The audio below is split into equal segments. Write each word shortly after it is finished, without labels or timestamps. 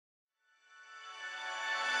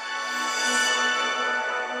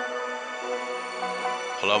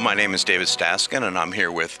Hello, my name is David Staskin, and I'm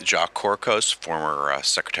here with Jacques Corcos, former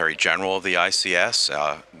Secretary General of the ICS.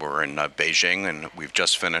 We're in Beijing, and we've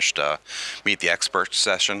just finished Meet the Experts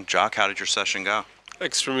session. Jacques, how did your session go?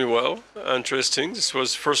 Extremely well, interesting. This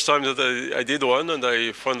was the first time that I did one, and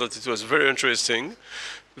I found that it was very interesting,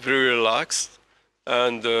 very relaxed,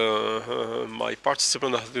 and my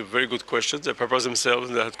participants had very good questions. They prepared themselves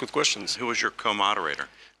and they had good questions. Who was your co-moderator?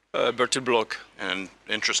 Bertil Bloch. And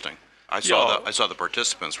interesting. I Yeah. saw the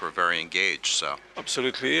participants were very engaged. So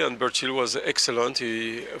Absolutely, and Bertil was excellent.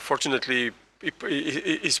 Fortunately,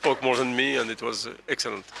 he spoke more than me, and it was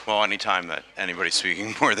excellent. well, anytime that anybody's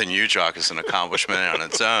speaking more than you, Jacques, is an accomplishment on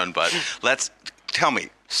its own. But tell me,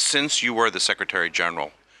 since you were the Secretary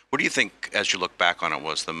General, what do you think, as you look back on it,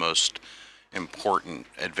 was the most important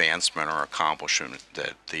advancement or accomplishment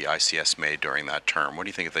that the ICS made during that term? What do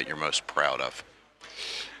you think that you're most proud of?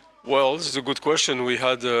 Well, this is a good question. We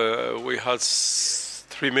had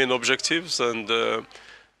three main objectives, and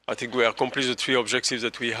I think we accomplished the three objectives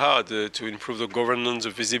that we had to improve the governance,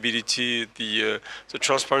 the visibility, the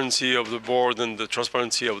transparency of the board, and the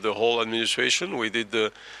transparency of the whole administration. We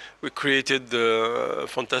created the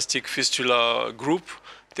fantastic fistula group,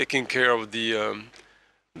 taking care of the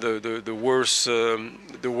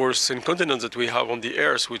worst incontinence that we have on the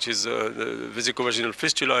earth, which is the vesicovaginal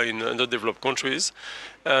fistula in underdeveloped countries.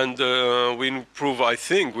 And I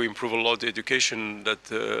think we improve a lot the education that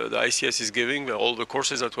the ICS is giving, all the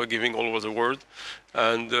courses that we're giving all over the world,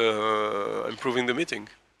 and improving the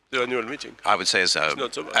annual meeting. I would say So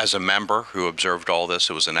as a member who observed all this,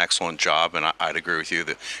 it was an excellent job, and I'd agree with you.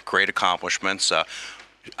 The great accomplishments.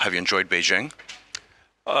 Have you enjoyed Beijing?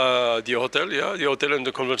 The hotel and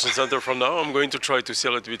the convention center from now. I'm going to try to see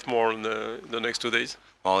a little bit more in the next 2 days.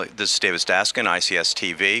 Well, this is David Staskin, ICS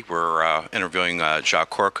TV. We're interviewing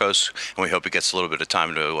Jacques Corcos, and we hope he gets a little bit of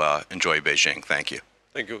time to enjoy Beijing. Thank you.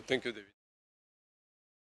 Thank you, David.